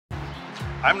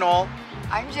I'm Noel.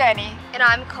 I'm Jenny. And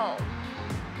I'm Cole.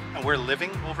 And we're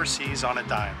living overseas on a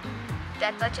dime.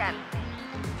 That's a gem.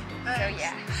 So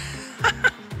yeah.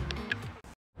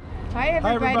 Hi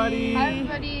everybody. Hi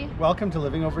everybody. Welcome to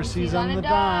Living Overseas on the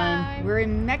Dime. We're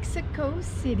in Mexico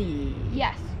City.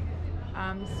 Yes.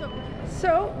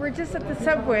 So we're just at the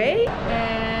subway,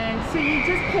 and so you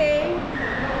just pay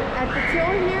at the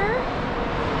till here.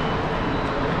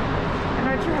 I'm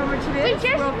not sure how much it is.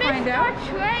 We'll find missed out. our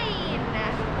train.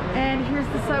 And here's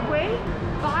the subway.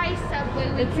 By subway.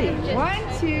 Let's see.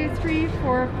 1, 2, 3,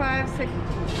 4, 5, 6,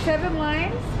 7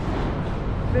 lines.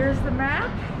 There's the map.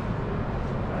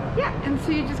 Yeah, and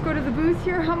so you just go to the booth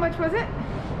here. How much was it?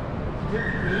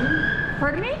 15.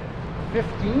 Pardon me?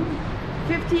 15?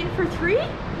 15 for 3?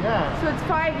 Yeah. So it's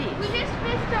 5 each. We just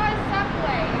missed our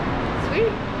subway.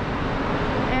 Sweet.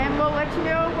 And we'll let you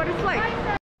know what it's like.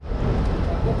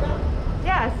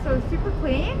 Yeah, so super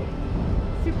clean,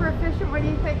 super efficient. What do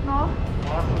you think, Noel?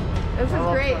 Awesome. This is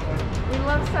great. We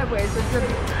love subways. It's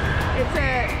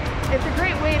a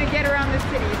great way to get around the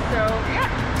city. So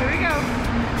yeah, here we go.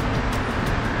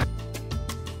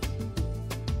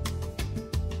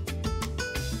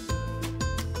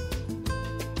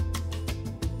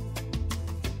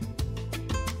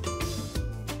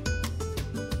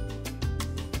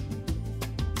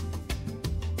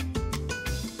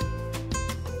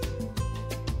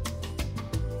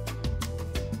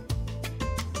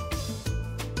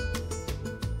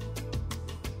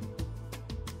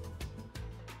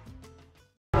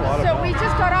 So we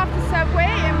just got off the subway,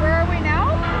 and where are we now?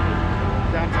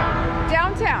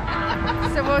 Downtown.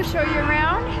 So we'll show you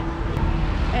around.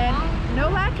 And no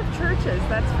lack of churches,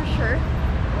 that's for sure.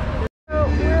 So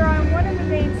we're on one of the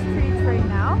main streets right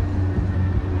now.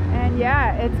 And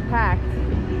yeah, it's packed.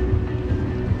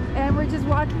 And we're just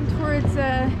walking towards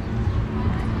the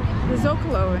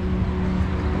Zocalo.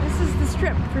 And this is the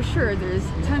strip for sure. There's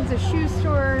tons of shoe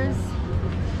stores,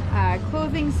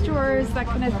 clothing stores, that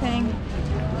kind of thing.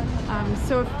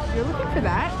 So if you're looking for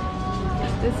that,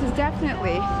 this is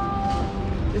definitely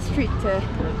the street to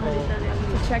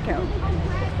check out.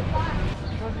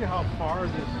 Shows you how far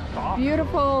this stop.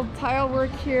 Beautiful tile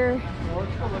work here.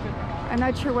 I'm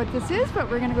not sure what this is, but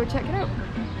we're gonna go check it out.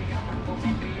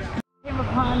 Came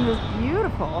upon this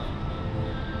beautiful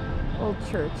old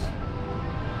church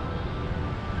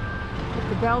with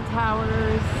the bell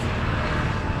towers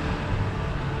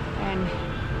and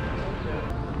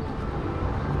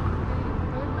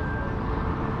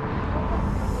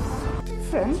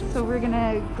so we're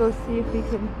gonna go see if we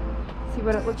can see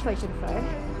what it looks like inside.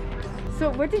 So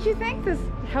what did you think? This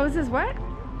houses what?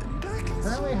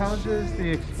 Currently houses the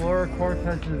explorer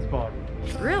Cortez's body.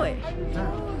 Really?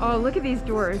 Yeah. Oh, look at these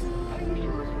doors.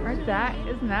 Isn't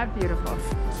that beautiful?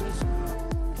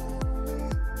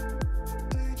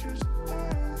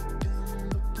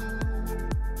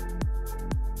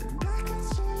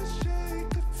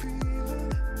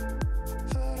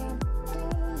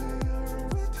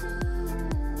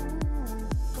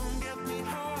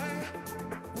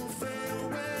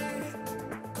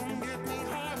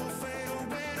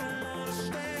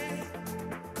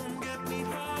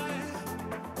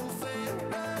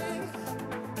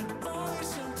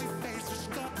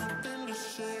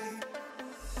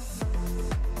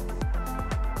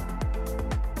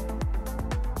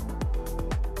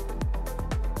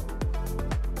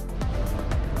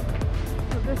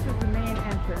 This is the main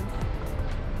entrance.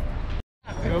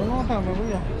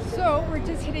 So we're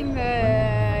just hitting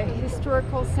the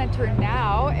historical center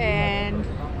now, and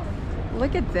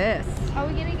look at this. Are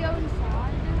we gonna go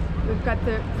inside? We've got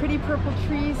the pretty purple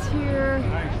trees here.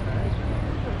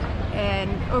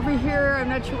 And over here, I'm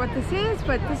not sure what this is,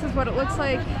 but this is what it looks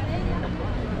like.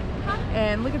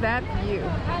 And look at that view.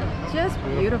 Just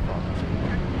beautiful.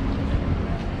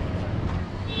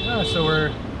 Yeah, so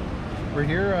we're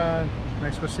here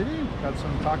Mexico City. Got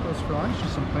some tacos for lunch,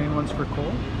 just some plain ones for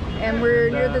Cole. And we're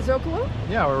near the Zocalo?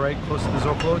 Yeah, we're right close to the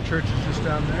Zocalo. Church is just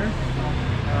down there.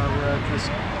 We're at this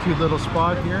cute little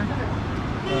spot here.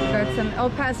 Got some El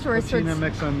Pastor. Cocina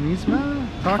Mexicanisma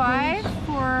tacos. 5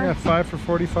 for... Yeah, 5 for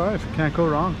 45. Can't go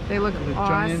wrong. They look The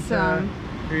awesome. Giant,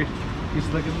 here, he's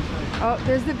looking inside. Oh,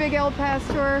 there's the big El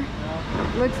Pastor.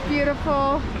 Looks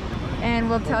beautiful. And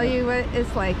we'll tell you what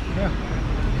it's like. Yeah.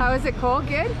 How is it, Cole?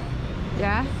 Good?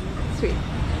 Yeah? Sweet.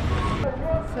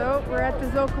 So we're at the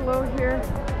Zocalo here.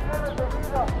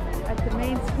 At the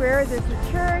main square, there's the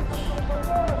church.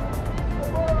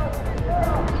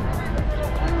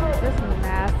 This is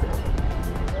massive.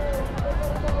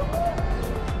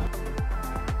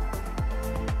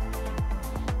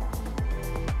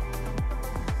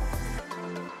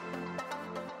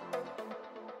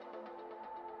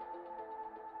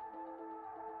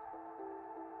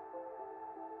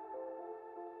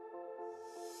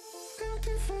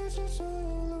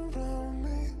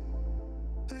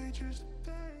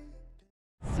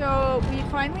 So we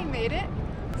finally made it.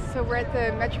 So we're at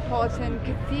the Metropolitan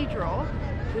Cathedral.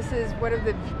 This is one of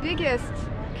the biggest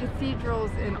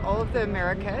cathedrals in all of the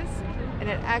Americas, and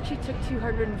it actually took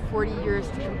 240 years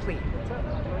to complete.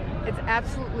 It's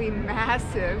absolutely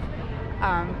massive,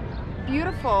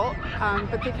 beautiful,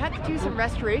 but they've had to do some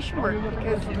restoration work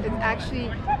because it's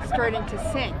actually starting to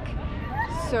sink.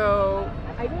 So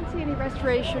I don't see any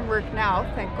restoration work now,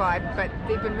 thank God, but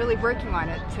they've been really working on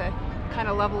it to kind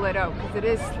of level it out because it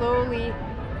is slowly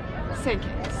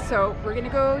sinking. So we're gonna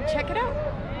go check it out.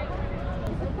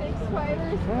 Thanks,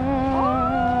 spiders.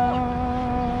 Oh!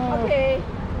 Okay.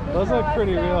 Those look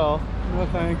pretty real. No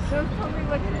thanks. Those totally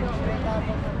look real.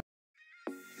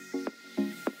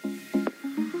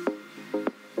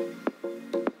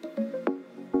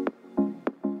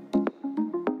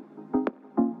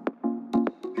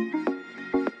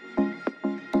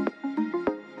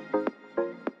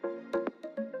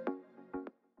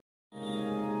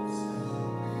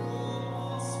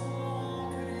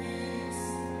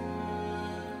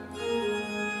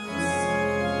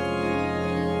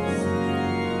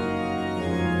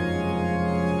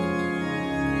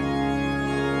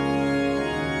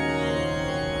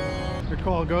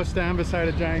 Cool, go stand beside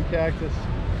a giant cactus.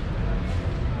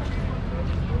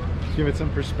 Give it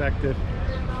some perspective.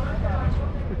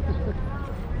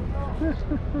 It's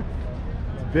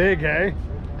big, eh?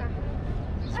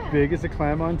 As big as a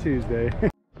clam on Tuesday.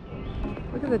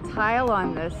 Look at the tile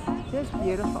on this, just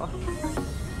beautiful.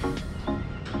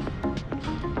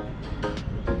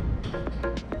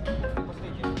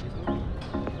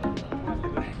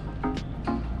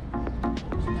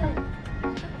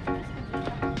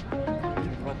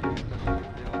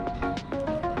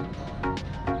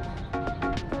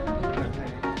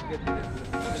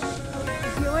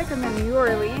 I feel like I'm in New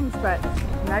Orleans, but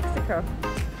Mexico.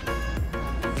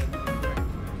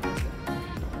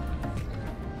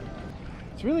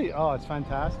 It's really, oh, it's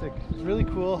fantastic. It's really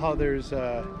cool how there's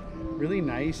a really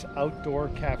nice outdoor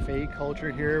cafe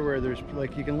culture here where there's,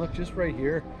 like, you can look just right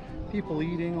here, people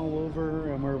eating all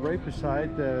over, and we're right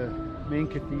beside the main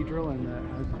cathedral and the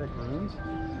Aztec ruins.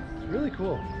 It's really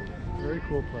cool. Very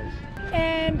cool place.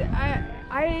 And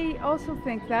I also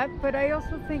think that, but I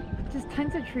also think just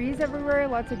tons of trees everywhere,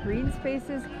 lots of green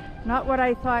spaces. Not what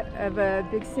I thought of a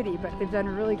big city, but they've done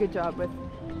a really good job with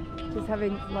just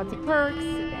having lots of parks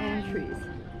and trees.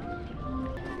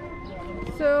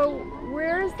 So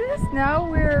where is this? Now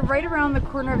we're right around the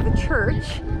corner of the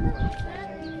church.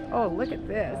 Oh, look at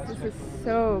this. This is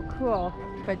so cool.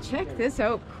 But check this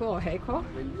out. Cool, hey, Cole?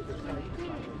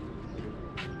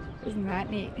 Isn't that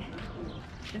neat?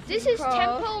 This is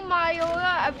Temple Mayor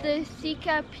of the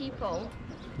Sika people.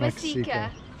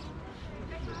 Mexica.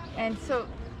 And so,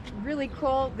 really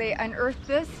cool, they unearthed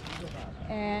this,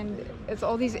 and it's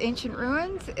all these ancient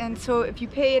ruins, and so if you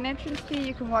pay an entrance fee,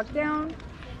 you can walk down,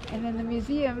 and then the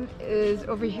museum is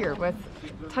over here with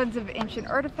tons of ancient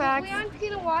artifacts. We aren't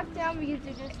gonna walk down because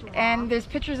they're just locked. And there's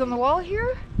pictures on the wall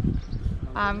here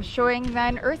showing the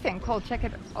unearthing. Cool, check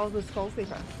it, all the skulls they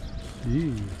found.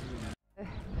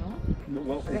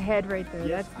 The head right there,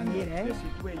 Yes, that's neat, eh? The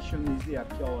situation is the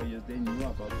archaeologists, they knew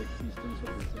about the existence of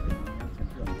the ceremonial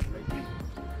center of the place.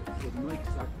 So they know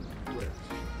exactly where.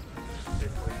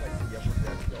 Therefore, it's idea for the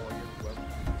archaeologists was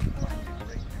to find the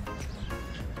place.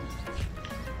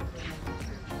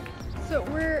 So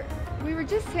we were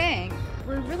just saying,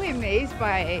 we're really amazed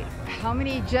by how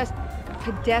many just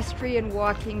pedestrian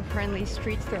walking friendly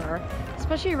streets there are,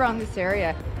 especially around this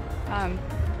area.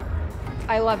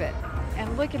 I love it.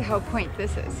 And look at how quaint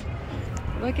this is.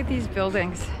 Look at these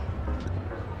buildings.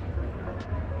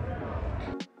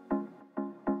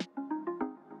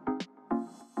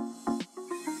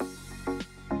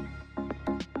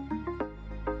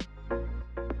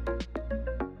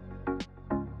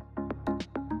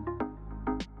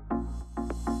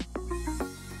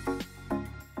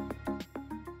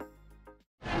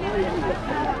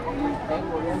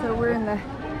 So we're in the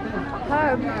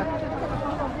hub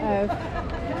of,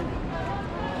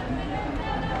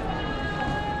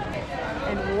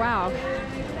 and wow,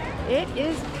 it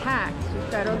is packed.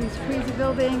 We've got all these crazy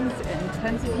buildings and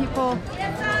tons of people,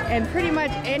 and pretty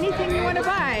much anything you want to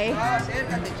buy,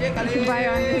 you can buy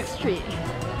on this street.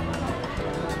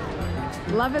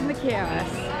 Loving the chaos.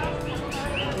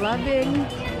 Loving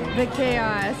the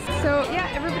chaos. So yeah,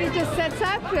 everybody just sets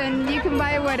up and you can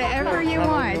buy whatever you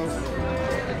want.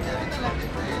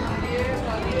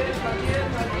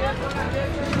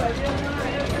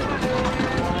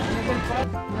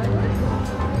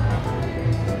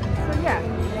 So yeah,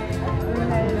 we're in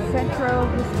the Centro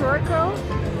Historical,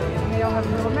 and they all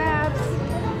have little maps.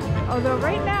 Although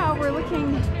right now we're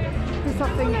looking for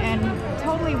something and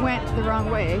totally went the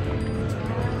wrong way.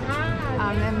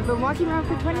 And we've been walking around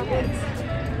for 20 minutes.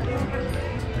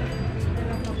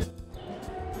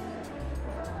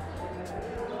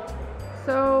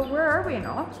 So where are we,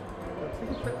 Noel? I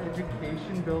think it's the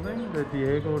education building, the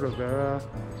Diego Rivera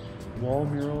wall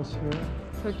murals here.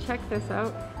 So check this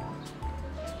out.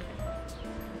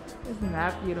 Isn't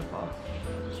that beautiful?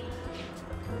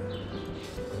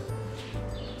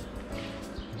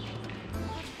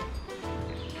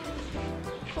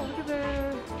 Oh, look at the...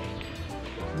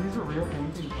 These are real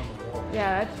paintings on the wall.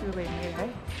 Yeah, that's really neat, eh?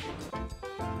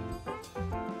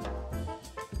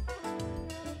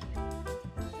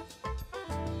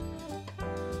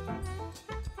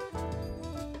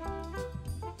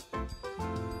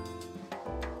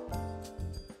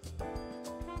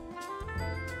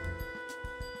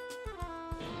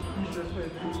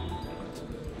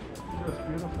 That's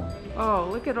beautiful. Oh,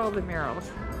 look at all the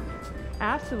murals.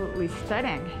 Absolutely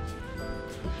stunning.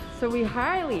 So we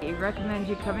highly recommend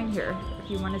you coming here if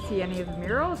you want to see any of the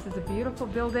murals. It's a beautiful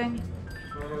building.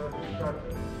 So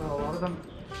a lot of them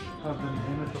have been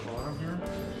in at the bottom here.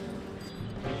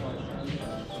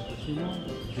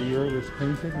 The year it was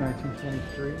painted,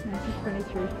 1923.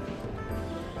 1923.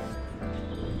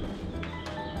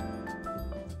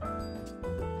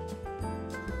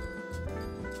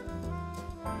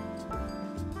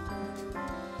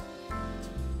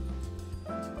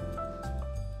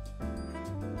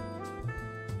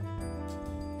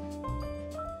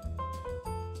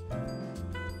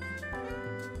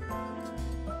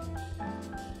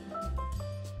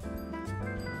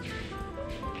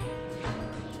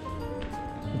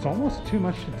 It's almost too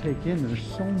much to take in. There's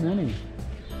so many.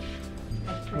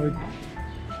 Like,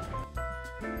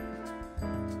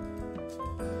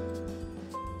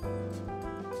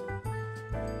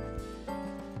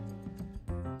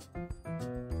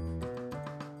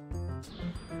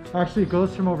 actually, it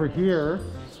goes from over here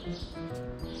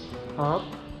up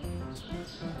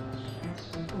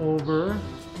over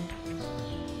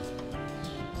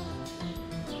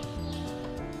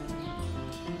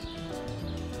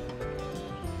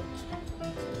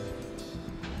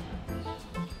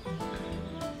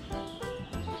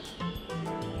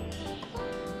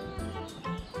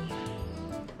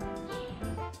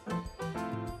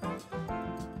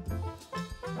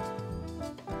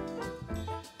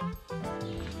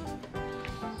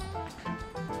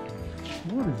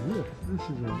what is this? This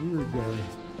is a weird guy.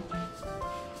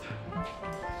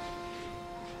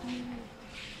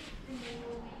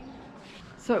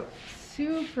 So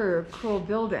super cool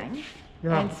building.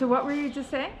 Yeah. And so what were you just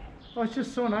saying? Oh, it's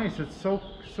just so nice. It's so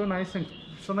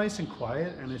nice and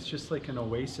quiet, and it's just like an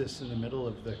oasis in the middle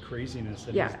of the craziness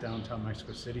that is downtown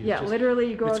Mexico City. It's Yeah, just, literally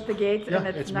you go out the gates and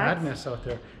it's nuts. madness out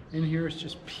there. In here it's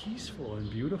just peaceful and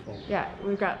beautiful. Yeah,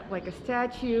 we've got like a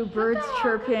statue, birds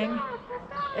chirping.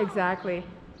 Exactly.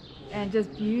 And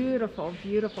just beautiful,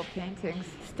 beautiful paintings.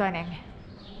 Stunning.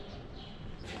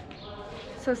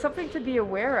 So something to be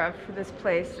aware of for this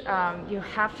place, you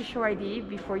have to show ID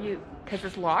before because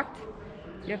it's locked.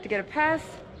 You have to get a pass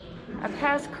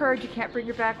card, you can't bring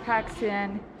your backpacks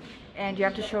in, and you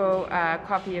have to show a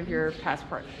copy of your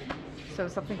passport. So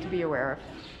something to be aware of.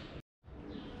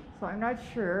 So I'm not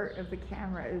sure if the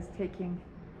camera is taking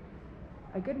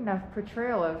a good enough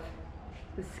portrayal of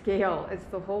the scale. It's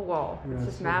the whole wall. It's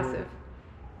just massive.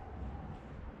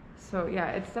 So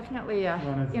yeah, it's definitely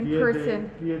in-person.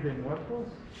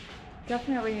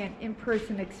 Definitely an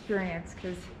in-person experience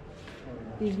because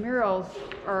these murals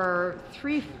are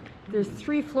there's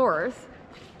 3 floors.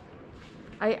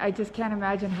 I just can't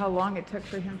imagine how long it took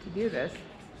for him to do this.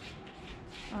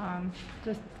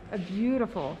 Just a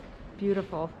beautiful,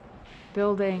 beautiful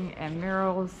building and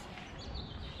murals.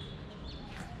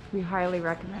 We highly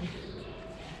recommend.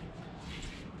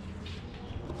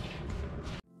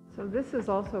 So this is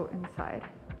also inside.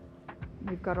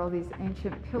 We've got all these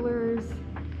ancient pillars.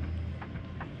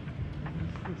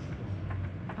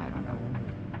 I don't know.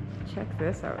 Check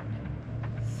this out.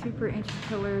 Super ancient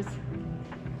pillars.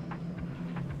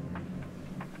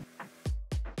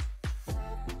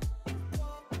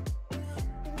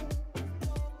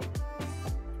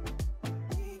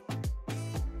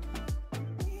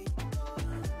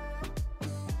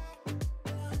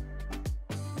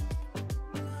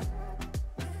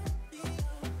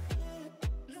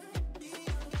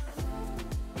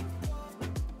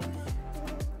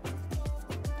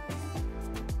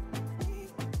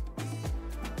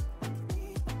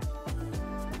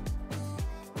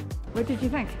 What did you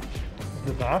think?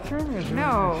 The bathroom? Is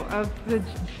No, of the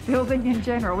building in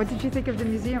general. What did you think of the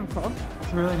museum, Cole?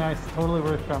 It's really nice. Totally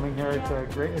worth coming here. It's a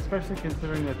great, especially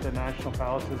considering that the National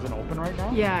Palace isn't open right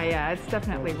now. Yeah, it's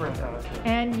definitely worth it.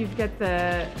 And you've got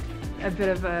a bit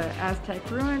of a Aztec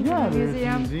ruins in the museum. There's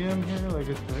a museum here. Like,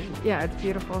 it's great. Yeah, it's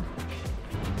beautiful.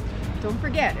 Don't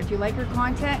forget, if you like our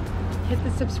content, hit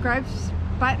the subscribe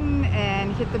button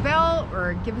and hit the bell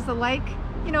or give us a like.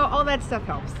 You know, all that stuff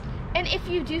helps. And if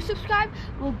you do subscribe,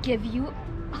 we'll give you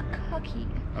a cookie.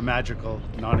 A magical,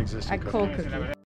 non-existent A cold cookie.